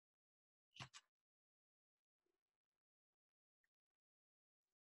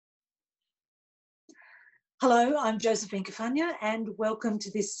Hello, I'm Josephone Cafagna and welcome to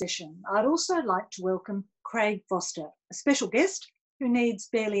this session. I'd also like to welcome Craig Foster, a special guest who needs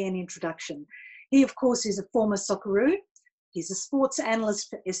barely an introduction. He, of course, is a former Socceroo. He's a sports analyst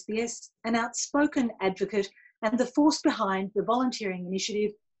for SBS, an outspoken advocate and the force behind the volunteering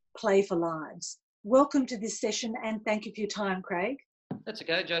initiative Play for Lives. Welcome to this session and thank you for your time, Craig. That's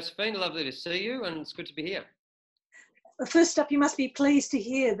okay, Josephine. Lovely to see you and it's good to be here. First up, you must be pleased to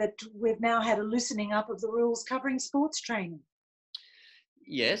hear that we've now had a loosening up of the rules covering sports training.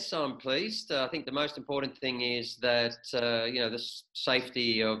 Yes, I'm pleased. I think the most important thing is that, the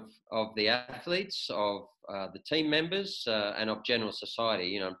safety of the athletes, of the team members and of general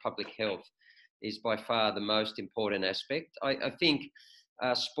society, and public health is by far the most important aspect. I think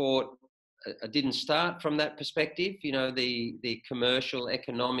sport didn't start from that perspective. The commercial,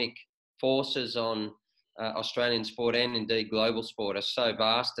 economic forces on Australian sport and indeed global sport are so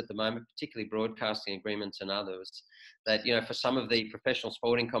vast at the moment, particularly broadcasting agreements and others, that, for some of the professional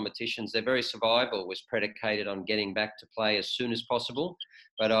sporting competitions, their very survival was predicated on getting back to play as soon as possible.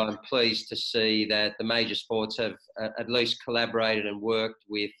 But I'm pleased to see that the major sports have at least collaborated and worked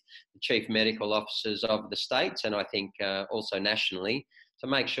with the chief medical officers of the states and I think also nationally to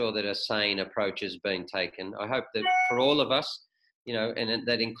make sure that a sane approach is being taken. I hope that for all of us, and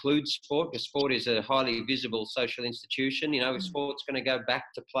that includes sport, because sport is a highly visible social institution. If sport's going to go back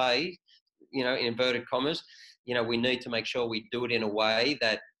to play, in inverted commas, we need to make sure we do it in a way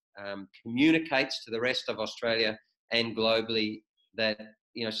that communicates to the rest of Australia and globally that,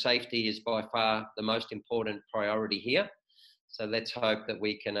 safety is by far the most important priority here. So let's hope that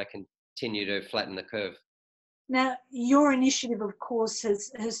we can continue to flatten the curve. Now, your initiative, of course,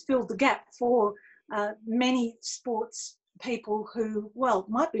 has filled the gap for many sports people who,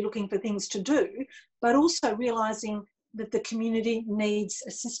 might be looking for things to do, but also realising that the community needs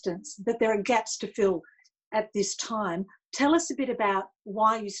assistance, that there are gaps to fill at this time. Tell us a bit about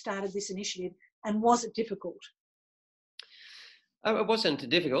why you started this initiative and was it difficult? It wasn't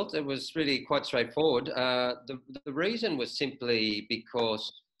difficult. It was really quite straightforward. The reason was simply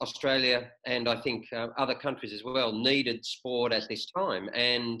because Australia and I think other countries as well needed sport at this time.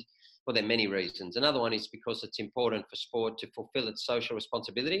 And well, there are many reasons. Another one is because it's important for sport to fulfill its social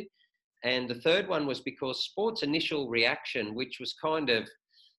responsibility. And the third one was because sport's initial reaction, which was kind of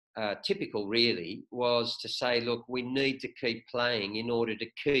typical really, was to say, look, we need to keep playing in order to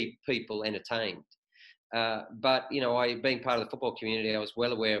keep people entertained. But, I being part of the football community, I was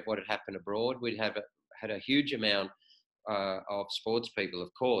well aware of what had happened abroad. We'd had a huge amount of sports people, of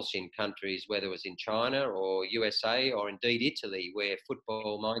course, in countries, whether it was in China or USA or indeed Italy, where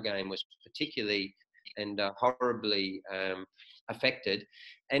football, my game, was particularly and horribly affected.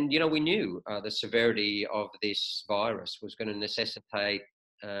 And, we knew the severity of this virus was going to necessitate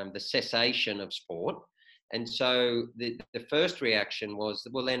the cessation of sport. And so the first reaction was,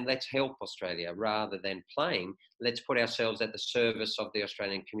 well, then let's help Australia rather than playing. Let's put ourselves at the service of the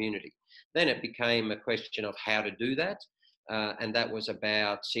Australian community. Then it became a question of how to do that. And that was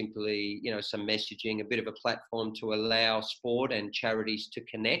about simply, some messaging, a bit of a platform to allow sport and charities to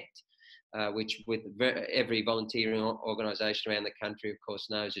connect, which with every volunteering organisation around the country, of course,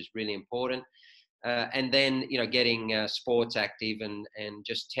 knows is really important. And then, getting sports active and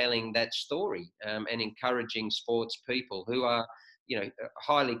just telling that story and encouraging sports people who are,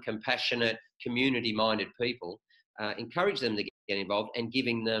 highly compassionate, community-minded people, encourage them to get involved and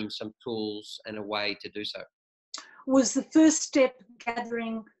giving them some tools and a way to do so. Was the first step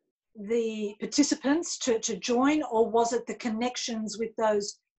gathering the participants to join, or was it the connections with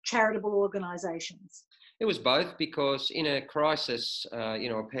those charitable organisations? It was both, because in a crisis, a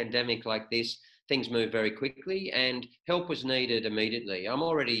pandemic like this, things move very quickly and help was needed immediately. I'm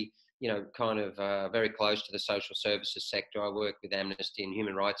already, very close to the social services sector. I work with Amnesty and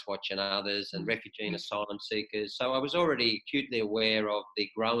Human Rights Watch and others and refugee and asylum seekers. So I was already acutely aware of the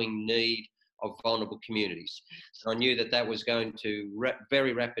growing need of vulnerable communities. And I knew that was going to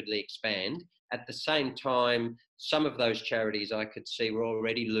very rapidly expand. At the same time, some of those charities I could see were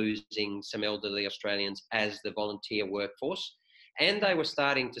already losing some elderly Australians as the volunteer workforce. And they were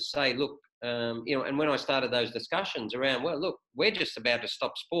starting to say, look, and when I started those discussions around, well, look, we're just about to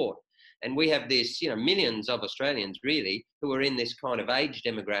stop sport. And we have this, millions of Australians really who are in this kind of age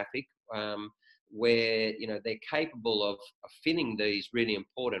demographic where, they're capable of filling these really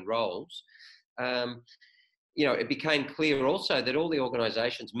important roles. It became clear also that all the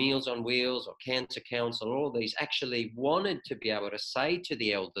organisations, Meals on Wheels or Cancer Council, all these actually wanted to be able to say to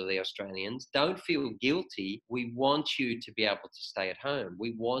the elderly Australians, don't feel guilty. We want you to be able to stay at home.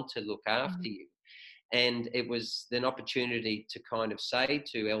 We want to look after you. And it was an opportunity to kind of say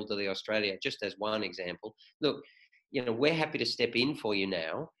to Elderly Australia, just as one example, look, we're happy to step in for you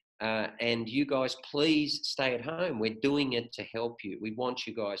now. And you guys, please stay at home. We're doing it to help you. We want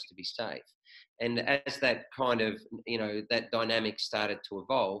you guys to be safe. And as that kind of, that dynamic started to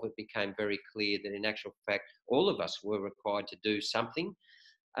evolve, it became very clear that in actual fact, all of us were required to do something.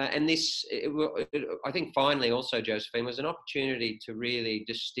 And this, I think finally also, Josephine, was an opportunity to really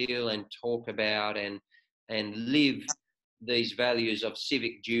distill and talk about and live these values of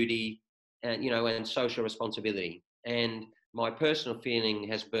civic duty and social responsibility. And my personal feeling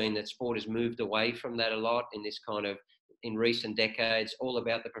has been that sport has moved away from that a lot in recent decades, all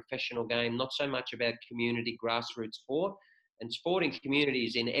about the professional game, not so much about community grassroots sport. And sporting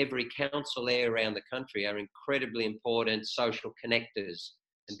communities in every council area around the country are incredibly important social connectors.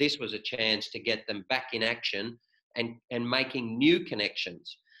 And this was a chance to get them back in action and making new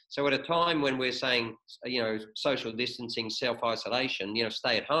connections. So at a time when we're saying, social distancing, self-isolation,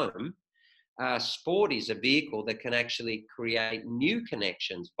 stay at home, sport is a vehicle that can actually create new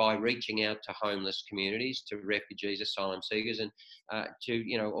connections by reaching out to homeless communities, to refugees, asylum seekers, and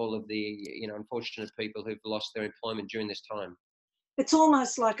to all of the unfortunate people who've lost their employment during this time. It's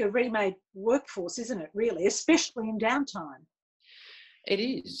almost like a remade workforce, isn't it? Really, especially in downtime. It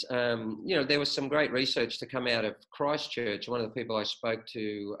is. There was some great research to come out of Christchurch. One of the people I spoke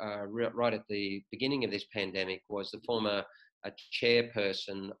to right at the beginning of this pandemic was the former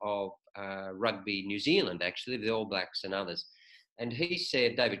chairperson of Rugby New Zealand, actually, the All Blacks and others. And he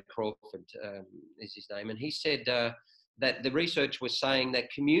said, David Crawford is his name, and he said that the research was saying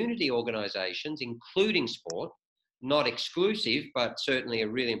that community organisations, including sport, not exclusive, but certainly a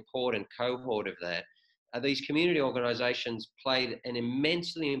really important cohort of that, these community organisations played an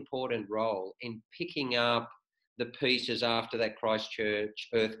immensely important role in picking up the pieces after that Christchurch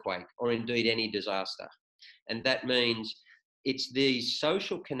earthquake, or indeed any disaster. And that means it's these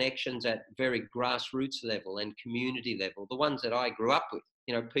social connections at very grassroots level and community level, the ones that I grew up with.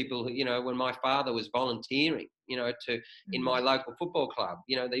 People who, when my father was volunteering, in my local football club,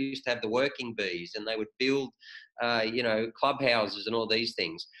 they used to have the working bees and they would build, clubhouses and all these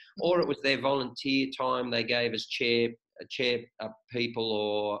things. Or it was their volunteer time. They gave us chair people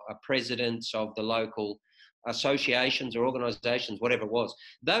or presidents of the local associations or organisations, whatever it was.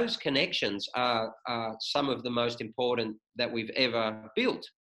 Those connections are some of the most important that we've ever built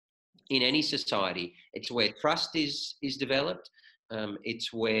in any society. It's where trust is developed.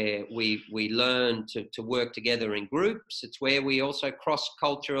 It's where we learn to work together in groups. It's where we also cross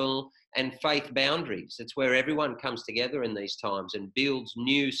cultural and faith boundaries. It's where everyone comes together in these times and builds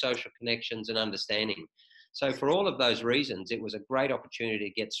new social connections and understanding. So for all of those reasons, it was a great opportunity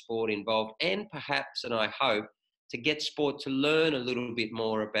to get sport involved, and perhaps, and I hope, to get sport to learn a little bit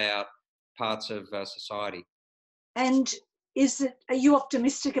more about parts of society. And are you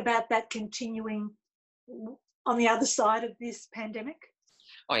optimistic about that continuing on the other side of this pandemic?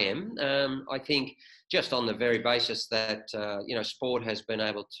 I am. I think just on the very basis that, sport has been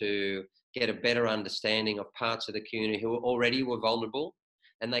able to get a better understanding of parts of the community who already were vulnerable,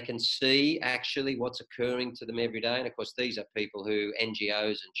 and they can see actually what's occurring to them every day. And of course, these are people who NGOs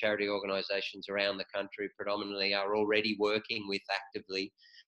and charity organisations around the country predominantly are already working with actively,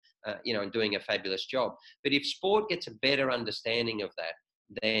 and doing a fabulous job. But if sport gets a better understanding of that,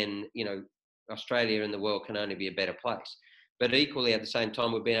 then, Australia and the world can only be a better place. But equally, at the same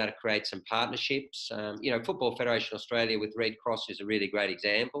time, we've been able to create some partnerships. Football Federation Australia with Red Cross is a really great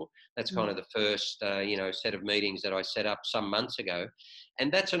example. That's kind of the first, set of meetings that I set up some months ago.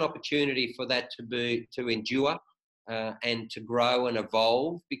 And that's an opportunity for that to endure and to grow and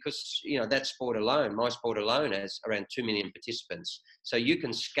evolve, because, that sport alone, my sport alone, has around 2 million participants. So you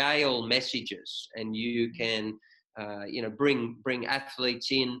can scale messages and you can, bring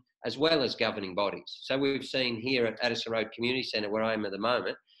athletes in, as well as governing bodies. So we've seen here at Addison Road Community Centre, where I am at the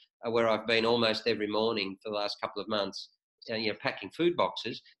moment, where I've been almost every morning for the last couple of months, packing food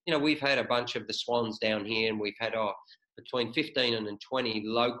boxes. We've had a bunch of the Swans down here, and we've had between 15 and 20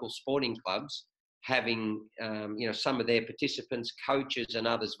 local sporting clubs having, some of their participants, coaches and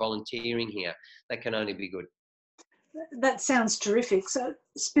others volunteering here. That can only be good. That sounds terrific. So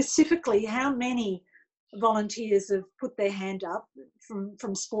specifically, how many volunteers have put their hand up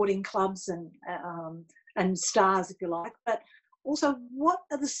from sporting clubs and stars, if you like, but also what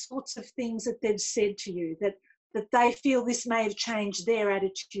are the sorts of things that they've said to you that they feel this may have changed their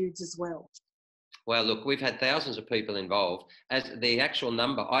attitudes as well? Well, look, we've had thousands of people involved. As the actual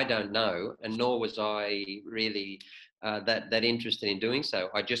number, I don't know, and nor was I really that interested in doing so.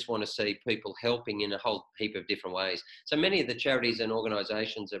 I just want to see people helping in a whole heap of different ways. So many of the charities and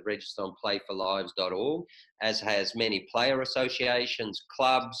organisations have registered on playforlives.org, as has many player associations,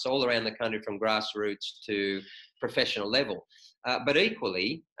 clubs all around the country, from grassroots to professional level. But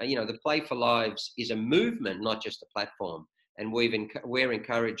equally, the Play for Lives is a movement, not just a platform. And we're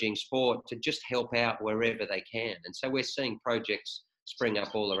encouraging sport to just help out wherever they can. And so we're seeing projects spring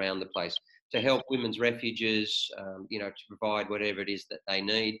up all around the place to help women's refuges, to provide whatever it is that they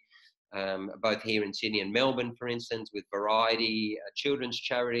need, both here in Sydney and Melbourne, for instance, with Variety, children's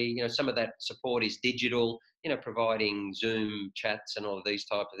charity. Some of that support is digital, providing Zoom chats and all of these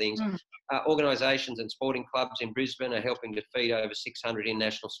type of things. Mm. Organisations and sporting clubs in Brisbane are helping to feed over 600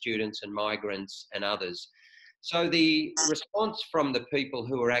 international students and migrants and others. So the response from the people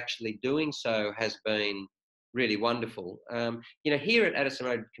who are actually doing so has been really wonderful. Here at Addison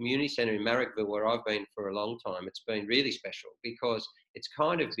Road Community Centre in Marrickville, where I've been for a long time, it's been really special because it's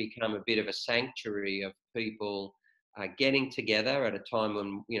kind of become a bit of a sanctuary of people getting together at a time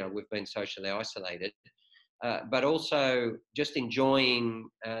when, we've been socially isolated, but also just enjoying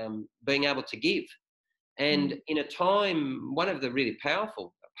being able to give. And in a time, one of the really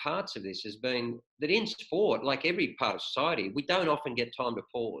powerful parts of this has been that in sport, like every part of society, we don't often get time to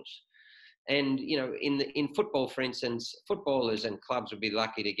pause. And, in football, for instance, footballers and clubs would be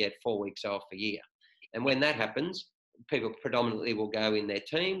lucky to get 4 weeks off a year. And when that happens, people predominantly will go in their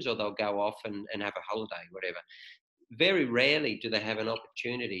teams, or they'll go off and have a holiday, whatever. Very rarely do they have an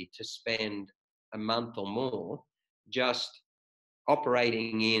opportunity to spend a month or more just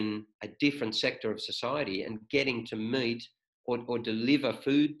operating in a different sector of society and getting to meet or deliver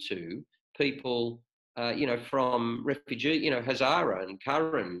food to people, from refugee, Hazara and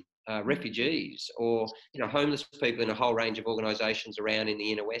Curran refugees, or, homeless people in a whole range of organisations around in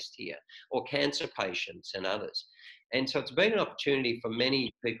the inner west here, or cancer patients and others. And so it's been an opportunity for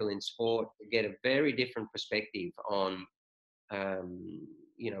many people in sport to get a very different perspective on,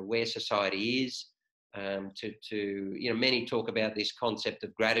 where society is. Many talk about this concept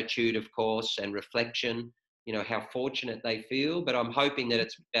of gratitude, of course, and reflection, how fortunate they feel, but I'm hoping that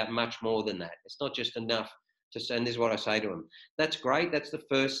it's about much more than that. It's not just enough to say, and this is what I say to them, that's great, that's the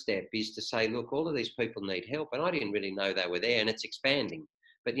first step, is to say, look, all of these people need help, and I didn't really know they were there, and it's expanding.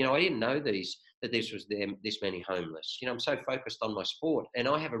 But, I didn't know that this was them, this many homeless. I'm so focused on my sport, and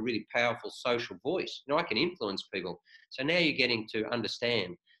I have a really powerful social voice. I can influence people. So now you're getting to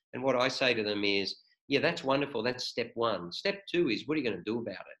understand. And what I say to them is, yeah, that's wonderful. That's step one. Step two is, what are you going to do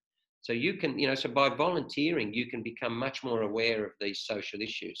about it? So you can, so by volunteering, you can become much more aware of these social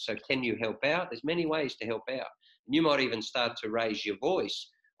issues. So can you help out? There's many ways to help out. You might even start to raise your voice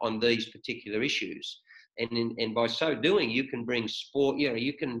on these particular issues. And by so doing, you can bring sport,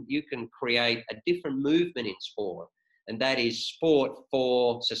 you can create a different movement in sport. And that is sport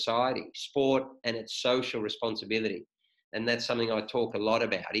for society, sport and its social responsibility. And that's something I talk a lot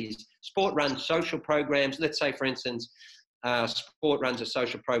about, is sport runs social programs. Let's say, for instance, sport runs a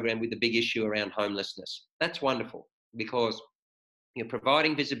social program with the big issue around homelessness. That's wonderful, because you're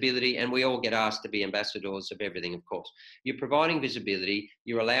providing visibility, and we all get asked to be ambassadors of everything, of course. You're providing visibility,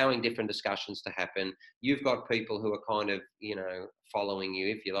 you're allowing different discussions to happen. You've got people who are kind of, following you,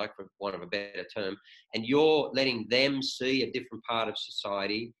 if you like, for want of a better term, and you're letting them see a different part of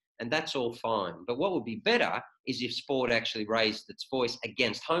society, and that's all fine. But what would be better is if sport actually raised its voice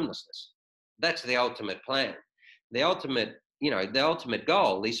against homelessness. That's the ultimate plan. The ultimate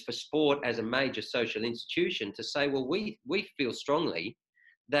goal is for sport as a major social institution to say, well, we feel strongly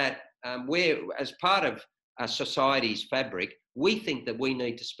that we're, as part of society's fabric, we think that we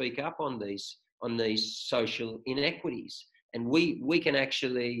need to speak up on these social inequities, and we can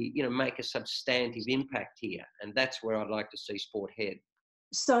actually, make a substantive impact here. And that's where I'd like to see sport head.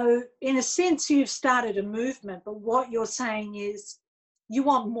 So in a sense, you've started a movement, but what you're saying is you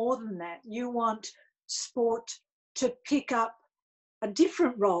want more than that. You want sport to pick up a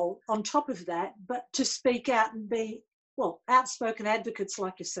different role on top of that, but to speak out and be, outspoken advocates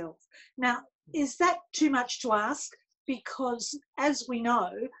like yourself. Now, is that too much to ask? Because as we know,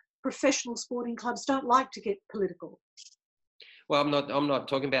 professional sporting clubs don't like to get political. Well, I'm not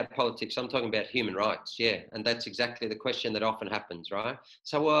talking about politics. I'm talking about human rights. Yeah. And that's exactly the question that often happens, right?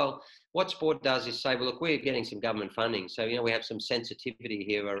 So, what sport does is say, well, look, we're getting some government funding. So, we have some sensitivity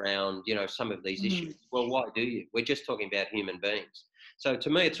here around, some of these issues. Well, why do you? We're just talking about human beings. So to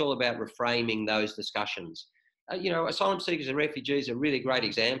me, it's all about reframing those discussions. Asylum seekers and refugees are a really great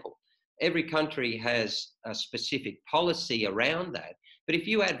example. Every country has a specific policy around that. But if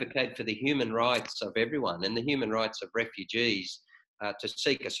you advocate for the human rights of everyone and the human rights of refugees to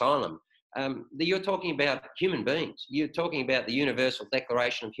seek asylum, you're talking about human beings. You're talking about the Universal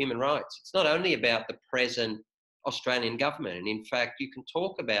Declaration of Human Rights. It's not only about the present Australian government. And in fact, you can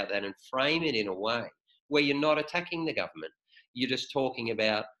talk about that and frame it in a way where you're not attacking the government. You're just talking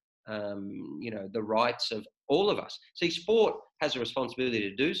about, the rights of all of us. See, sport has a responsibility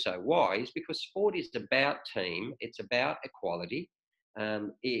to do so. Why? Is because sport is about team. It's about equality.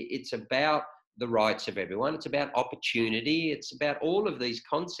 It's about the rights of everyone. It's about opportunity. It's about all of these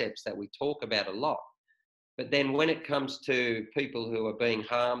concepts that we talk about a lot. But then when it comes to people who are being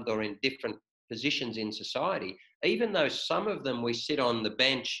harmed or in different positions in society, even though some of them we sit on the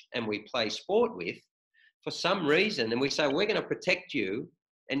bench and we play sport with, for some reason, and we say, we're going to protect you,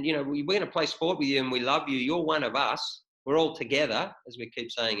 and we're going to play sport with you and we love you, you're one of us, we're all together, as we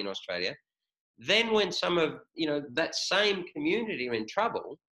keep saying in Australia. Then when some of that same community are in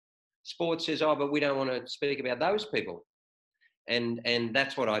trouble, sport says, oh, but we don't want to speak about those people. And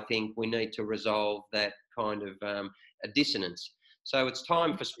that's what I think we need to resolve, that kind of a dissonance. So it's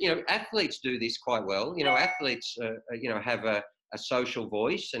time for, athletes do this quite well. Athletes, have a social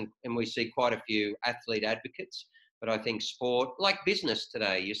voice, and we see quite a few athlete advocates. But I think sport, like business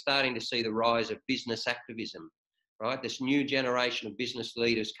today, you're starting to see the rise of business activism, right? This new generation of business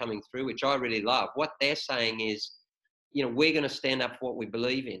leaders coming through, which I really love. What they're saying is, we're going to stand up for what we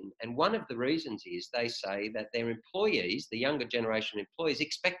believe in. And one of the reasons is they say that their employees, the younger generation employees,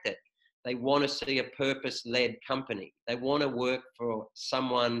 expect it. They want to see a purpose-led company. They want to work for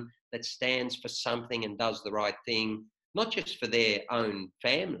someone that stands for something and does the right thing, not just for their own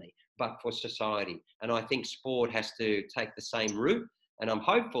family, but for society. And I think sport has to take the same route. And I'm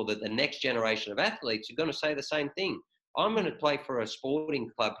hopeful that the next generation of athletes are going to say the same thing. I'm going to play for a sporting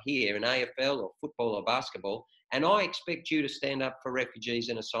club here in AFL or football or basketball, and I expect you to stand up for refugees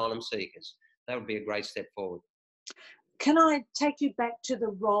and asylum seekers. That would be a great step forward. Can I take you back to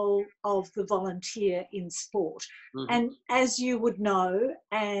the role of the volunteer in sport? Mm-hmm. And as you would know,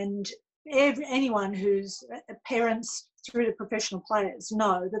 and anyone who's parents through to professional players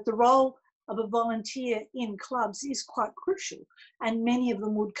know, that the role of a volunteer in clubs is quite crucial, and many of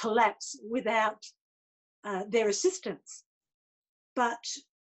them would collapse without their assistance. But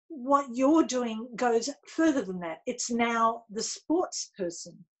what you're doing goes further than that. It's now the sports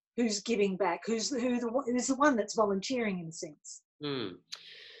person who's giving back, who's the one that's volunteering in a sense. Mm.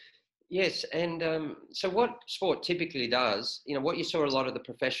 Yes, and so what sport typically does, what you saw a lot of the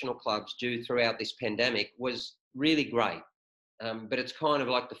professional clubs do throughout this pandemic was really great, but it's kind of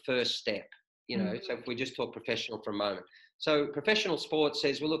like the first step, So if we just talk professional for a moment. So professional sport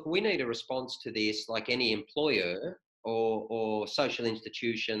says, well, look, we need a response to this like any employer or social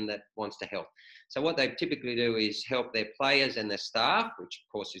institution that wants to help. So what they typically do is help their players and their staff, which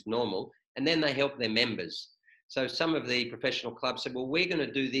of course is normal, and then they help their members. So some of the professional clubs said, well, we're going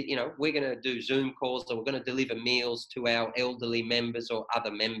to do we're going to do Zoom calls, or we're going to deliver meals to our elderly members or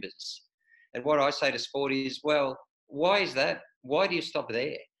other members. And what I say to sport is, well, why is that? Why do you stop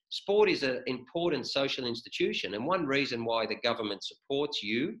there? Sport is an important social institution, and one reason why the government supports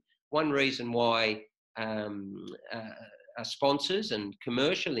you, one reason why sponsors and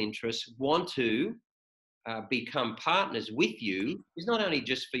commercial interests want to become partners with you is not only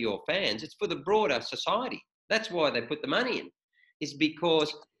just for your fans, it's for the broader society. That's why they put the money in, is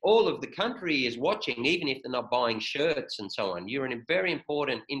because all of the country is watching, even if they're not buying shirts and so on. You're in a very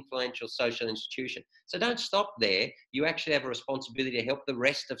important, influential social institution. So don't stop there. You actually have a responsibility to help the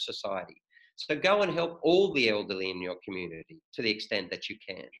rest of society. So go and help all the elderly in your community to the extent that you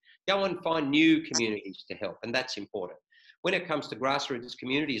can. Go and find new communities to help, and that's important. When it comes to grassroots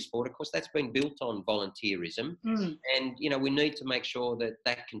community sport, of course, that's been built on volunteerism, and we need to make sure that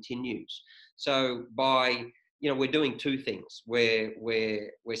that continues. So by we're doing two things. We're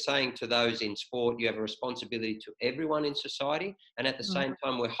saying to those in sport, you have a responsibility to everyone in society, and at the same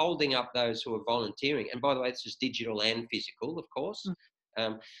time, we're holding up those who are volunteering. And by the way, this is digital and physical, of course.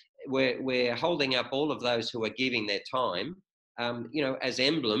 We're holding up all of those who are giving their time, as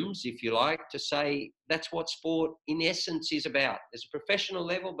emblems, if you like, to say that's what sport in essence is about. There's a professional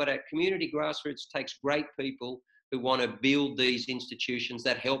level, but at community grassroots takes great people who want to build these institutions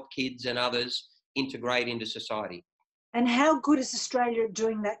that help kids and others integrate into society. And how good is Australia at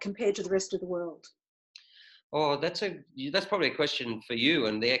doing that compared to the rest of the world? Oh, that's probably a question for you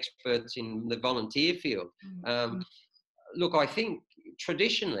and the experts in the volunteer field. Look, I think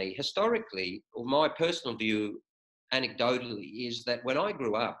traditionally, historically, or my personal view, anecdotally, is that when I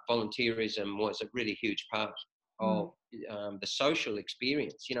grew up, volunteerism was a really huge part of the social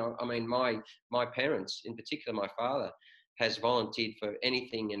experience. My parents, in particular my father, has volunteered for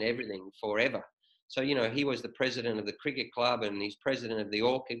anything and everything forever. So, you know, he was the president of the cricket club and he's president of the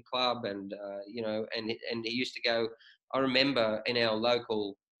orchid club. And, you know, and he used to go, I remember in our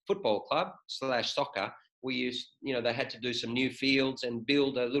local football club / soccer, we used, you know, they had to do some new fields and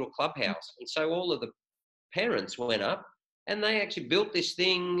build a little clubhouse. And so all of the parents went up and they actually built this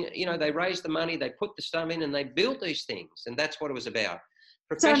thing. You know, they raised the money, they put the stuff in and they built these things. And that's what it was about.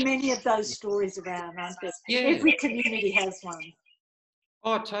 So many of those stories around, aren't there? Yeah. Every community has one.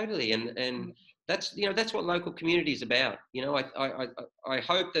 Oh, totally. And that's, you know, that's what local community is about. You know, I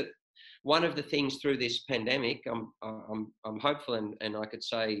hope that one of the things through this pandemic, I'm hopeful and I could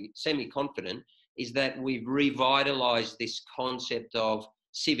say semi-confident, is that we've revitalized this concept of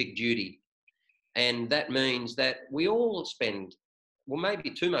civic duty. And that means that we all spend, well, maybe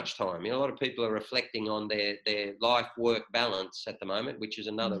too much time. You know, a lot of people are reflecting on their life-work balance at the moment, which is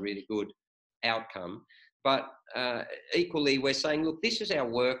another really good outcome. But equally, we're saying, look, this is our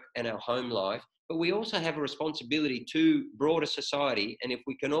work and our home life, but we also have a responsibility to broader society. And if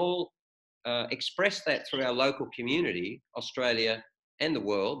we can all express that through our local community, Australia and the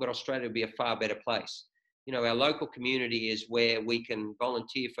world, but Australia will be a far better place. You know, our local community is where we can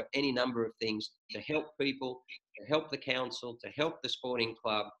volunteer for any number of things to help people, to help the council, to help the sporting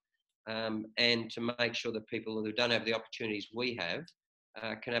club, and to make sure that people who don't have the opportunities we have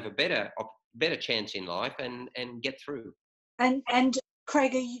can have a better chance in life and get through. And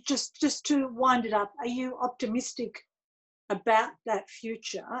Craig, are you just to wind it up, are you optimistic about that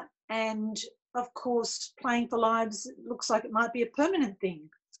future? And of course, Playing for Lives looks like it might be a permanent thing.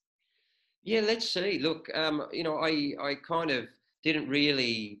 Yeah, let's see. Look, you know, I kind of didn't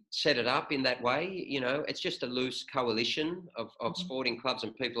really set it up in that way. You know, it's just a loose coalition of sporting clubs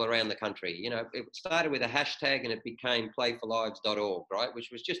and people around the country. You know, it started with a hashtag and it became playforlives.org, right? Which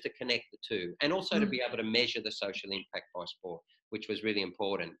was just to connect the two and also to be able to measure the social impact by sport, which was really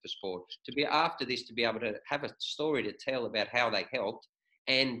important for sport. To be after this, to be able to have a story to tell about how they helped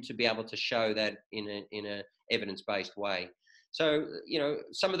and to be able to show that in a evidence-based way. So, you know,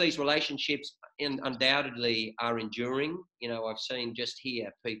 some of these relationships undoubtedly are enduring. You know, I've seen just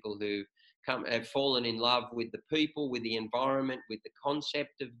here people who have fallen in love with the people, with the environment, with the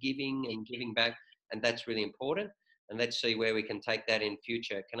concept of giving and giving back. And that's really important. And let's see where we can take that in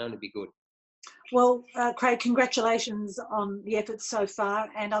future. It can only be good. Well, Craig, congratulations on the efforts so far,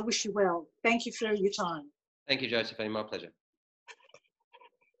 and I wish you well. Thank you for your time. Thank you, Josephine. My pleasure.